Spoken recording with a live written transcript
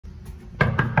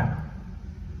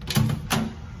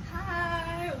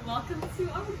welcome to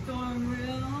our dorm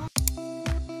room.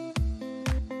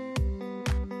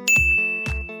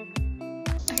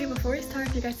 Okay, before we start,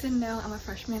 if you guys didn't know, I'm a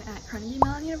freshman at Carnegie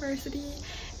Mellon University,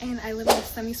 and I live in a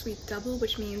semi-suite double,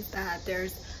 which means that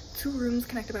there's 2 rooms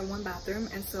connected by 1 bathroom,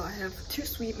 and so I have 2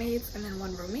 suite mates and then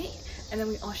 1 roommate, and then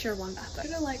we all share 1 bathroom. Be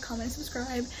sure to like, comment, and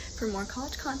subscribe for more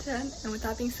college content, and with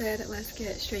that being said, let's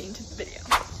get straight into the video.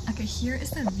 Okay, here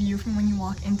is the view from when you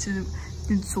walk into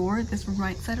the door. This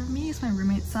right side of me is my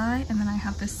roommate's side, and then I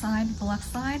have this side, the left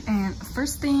side. And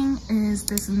first thing is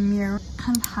this mirror,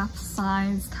 kind of half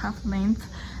sized, half length,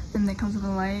 and that comes with a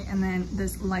light, and then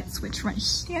this light switch right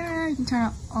here. You can turn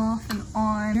it off and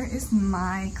on. Here is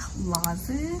my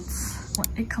closet.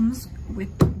 It comes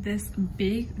with this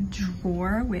big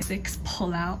drawer with 6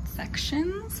 pull-out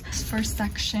sections. This first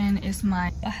section is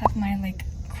I have my like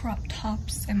crop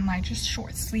tops and my just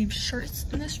short sleeve shirts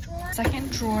in this drawer.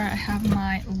 Second drawer, I have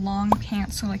my long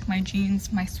pants, so like my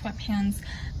jeans, my sweatpants,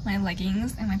 my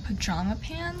leggings, and my pajama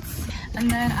pants.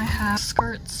 And then I have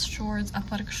skirts, shorts,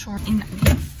 athletic shorts. In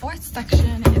the fourth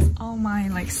section is all my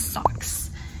like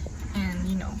socks and,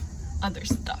 you know, other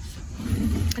stuff.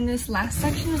 And this last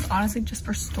section is honestly just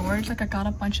for storage. Like I got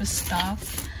a bunch of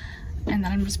stuff and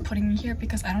then I'm just putting it here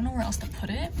because I don't know where else to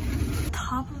put it.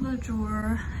 Top of the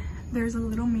drawer, there's a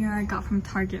little mirror I got from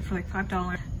Target for like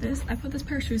 $5. I put this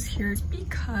pair of shoes here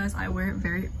because I wear it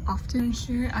very often.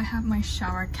 Here I have my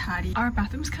shower caddy. Our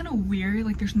bathroom's kind of weird,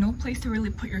 like there's no place to really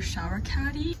put your shower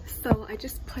caddy. So I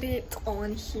just put it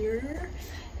on here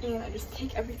and I just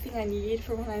take everything I need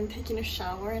for when I'm taking a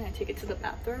shower and I take it to the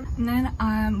bathroom. And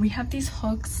then we have these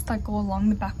hooks that go along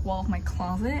the back wall of my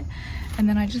closet. And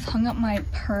then I just hung up my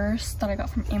purse that I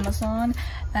got from Amazon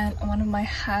and one of my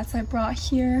hats I brought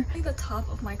here. The top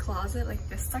of my closet, like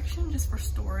this section, just for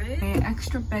storage. My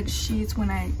extra bed sheets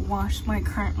when I wash my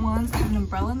current ones. I have an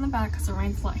umbrella in the back because it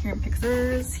rains a lot here in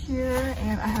Pictures here.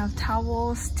 And I have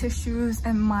towels, tissues,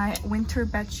 and my winter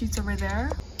bed sheets over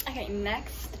there. Okay,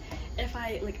 next, if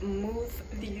I like move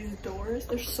these doors,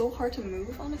 they're so hard to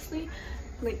move, honestly.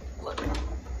 Like, look.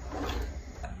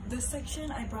 This section,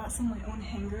 I brought some of my own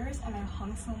hangers and I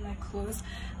hung some of my clothes,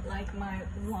 like my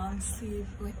long sleeve,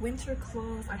 like winter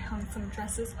clothes. I hung some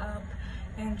dresses up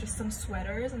and just some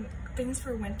sweaters and things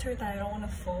for winter that I don't want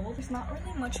to fold. There's not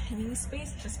really much hanging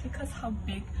space just because how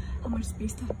much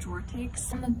space the drawer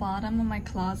takes. On the bottom of my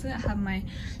closet, I have my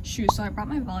shoes. So I brought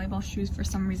my volleyball shoes for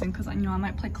some reason because I know I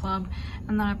might play club.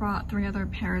 And then I brought 3 other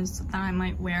pairs that I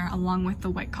might wear along with the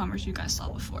white Converse you guys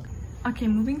saw before. Okay,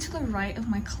 moving to the right of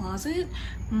my closet,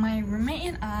 my roommate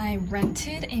and I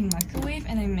rented a microwave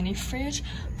and a mini fridge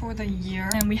for the year.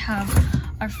 And we have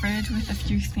our fridge with a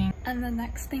few things. And the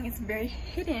next thing is very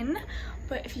hidden,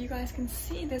 but if you guys can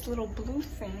see this little blue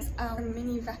thing, our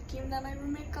mini vacuum that my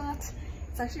roommate got.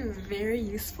 It's actually very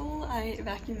useful. I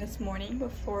vacuumed this morning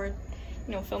before,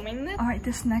 you know, filming this. All right,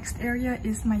 this next area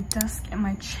is my desk and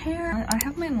my chair. I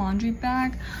have my laundry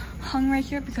bag hung right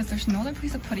here because there's no other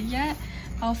place to put it yet.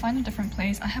 I'll find a different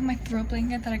place. I have my throw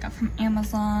blanket that I got from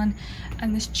Amazon,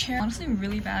 and this chair, honestly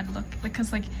really bad look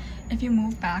because like if you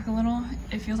move back a little,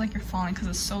 it feels like you're falling because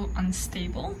it's so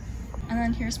unstable. And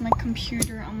then here's my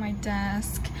computer on my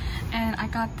desk, and I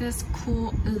got this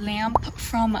cool lamp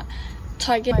from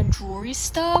Target. My jewelry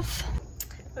stuff,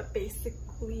 but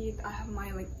basically I have my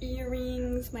like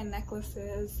earrings, my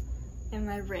necklaces, and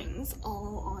my rings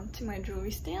all onto my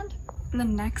jewelry stand. And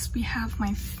then next we have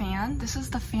my fan. This is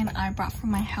the fan I brought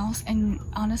from my house, and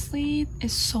honestly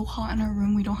it's so hot in our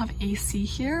room. We don't have AC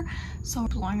here, so we're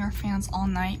blowing our fans all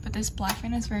night, but this black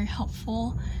fan is very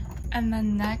helpful. And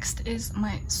then next is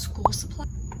my school supply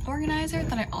organizer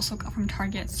that I also got from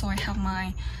Target. So I have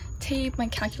my tape, my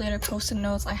calculator, post-it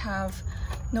notes, I have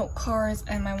note cards,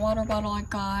 and my water bottle I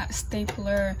got,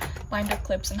 stapler, binder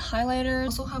clips, and highlighters. I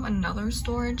also have another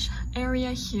storage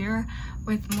area here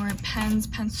with more pens,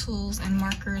 pencils, and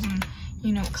markers, and,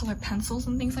 you know, colored pencils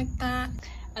and things like that.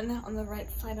 And then on the right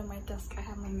side of my desk I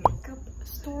have my makeup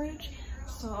storage.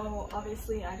 So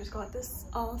obviously I just got this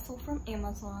also from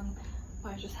Amazon.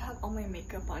 I just have all my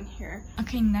makeup on here.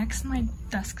 Okay, next my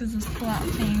desk is this flat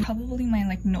thing, probably my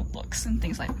like notebooks and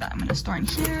things like that I'm gonna store in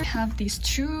here. I have these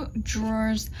 2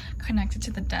 drawers connected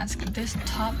to the desk. This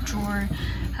top drawer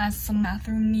has some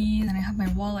bathroom needs, and I have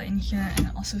my wallet in here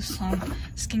and also some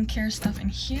skincare stuff in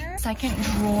here. Second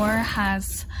drawer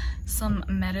has some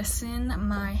medicine,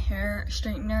 my hair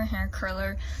straightener, hair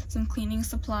curler, some cleaning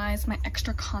supplies, my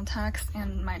extra contacts,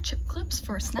 and my chip clips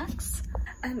for snacks.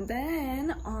 And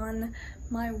then on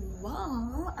my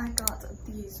wall, I got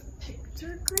these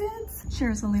picture grids.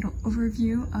 Here's a little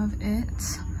overview of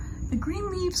it. The green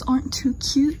leaves aren't too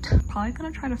cute. Probably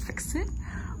gonna try to fix it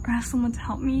or have someone to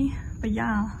help me But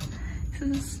yeah,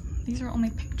 these are all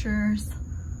my pictures.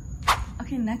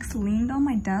 Okay, next, leaned on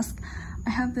my desk,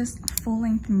 I have this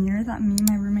full-length mirror that me and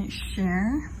my roommate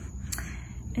share.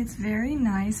 It's very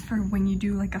nice for when you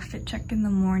do like a fit check in the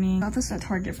morning. I got this at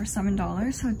Target for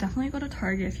 $7, so definitely go to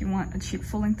Target if you want a cheap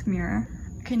full-length mirror.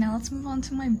 Okay, now let's move on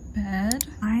to my bed.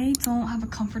 I don't have a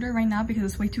comforter right now because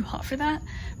it's way too hot for that,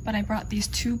 but I brought these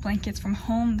 2 blankets from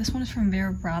home. This one is from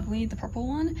Vera Bradley, the purple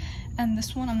one, and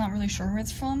this one I'm not really sure where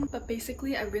it's from. But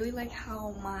basically, I really like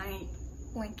how my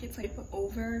blankets like put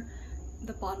over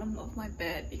the bottom of my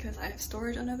bed because I have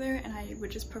storage under there and I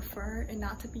would just prefer it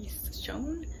not to be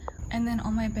shown. And then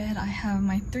on my bed I have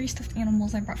my 3 stuffed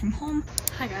animals I brought from home.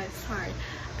 Hi guys, sorry,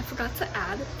 I forgot to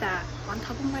add that on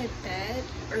top of my bed,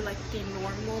 or like the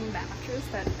normal mattress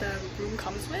that the room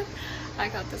comes with, I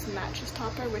got this mattress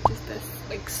topper, which is this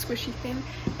like squishy thing,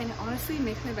 and it honestly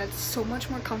makes my bed so much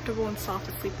more comfortable and soft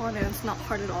to sleep on, and it's not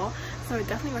hard at all. So I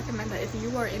definitely recommend that if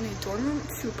you are in a dorm room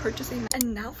to purchase a mattress.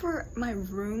 And now for my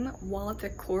room wall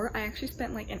decor, I actually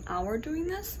spent like an hour doing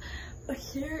this, but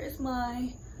here is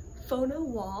my photo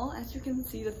wall. As you can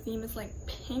see, the theme is like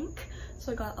pink,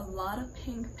 so I got a lot of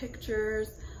pink pictures,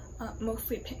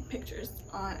 mostly pink pictures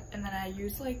on, and then I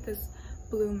used like this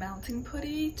blue mounting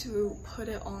putty to put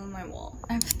it on my wall.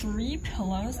 I have 3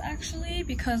 pillows actually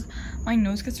because my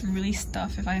nose gets really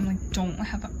stuffed if I like don't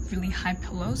have a really high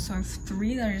pillows, so I have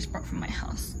 3 that I just brought from my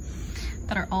house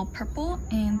that are all purple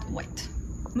and white.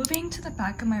 Moving to the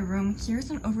back of my room, here's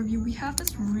an overview. We have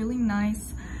this really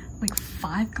nice like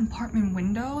 5-compartment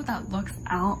window that looks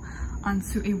out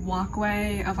onto a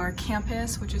walkway of our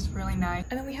campus, which is really nice.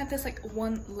 And then we have this like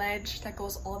one ledge that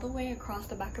goes all the way across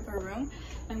the back of our room,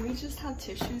 and we just have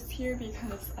tissues here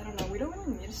because I don't know, we don't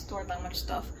really need to store that much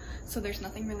stuff, so there's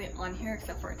nothing really on here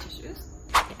except for our tissues.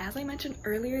 As I mentioned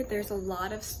earlier, there's a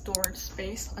lot of storage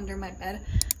space under my bed,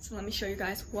 so let me show you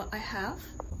guys what I have.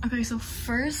 Okay, so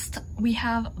first we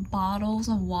have bottles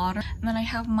of water, and then I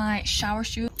have my shower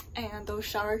shoes, and those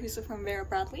shower shoes are from Vera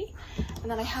Bradley. And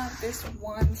then I have this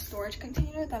one storage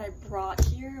container that I brought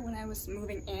here when I was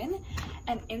moving in,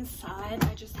 and inside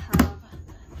I just have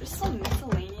just some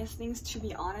miscellaneous things. To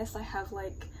be honest, I have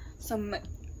like some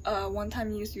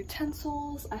one-time use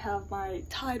utensils, I have my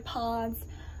Tide Pods,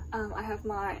 I have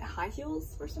my high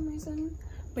heels for some reason.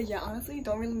 But yeah, honestly,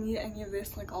 don't really need any of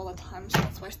this like all the time, so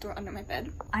that's why I store it under my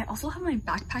bed. I also have my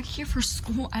backpack here for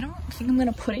school. I don't think I'm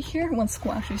gonna put it here once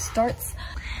school actually starts.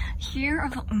 Here are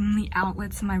the only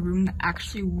outlets in my room that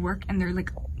actually work, and they're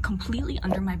like completely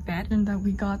under my bed. And that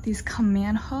we got these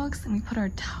command hooks, and we put our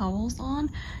towels on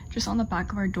just on the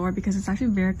back of our door because it's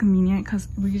actually very convenient because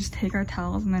we just take our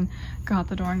towels and then go out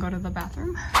the door and go to the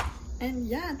bathroom. And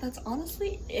yeah, that's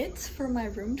honestly it for my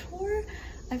room tour.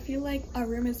 I feel like our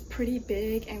room is pretty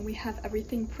big and we have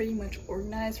everything pretty much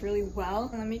organized really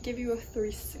well. Let me give you a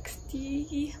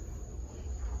 360.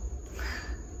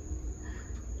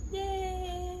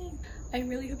 Yay! I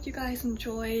really hope you guys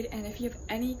enjoyed, and if you have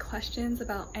any questions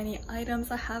about any items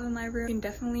I have in my room, you can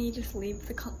definitely just leave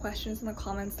the questions in the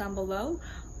comments down below,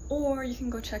 or you can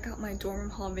go check out my dorm room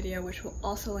haul video, which will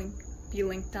also be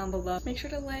linked down below. Make sure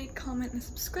to like, comment, and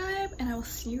subscribe, and I will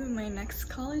see you in my next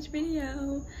college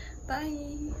video.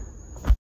 Bye!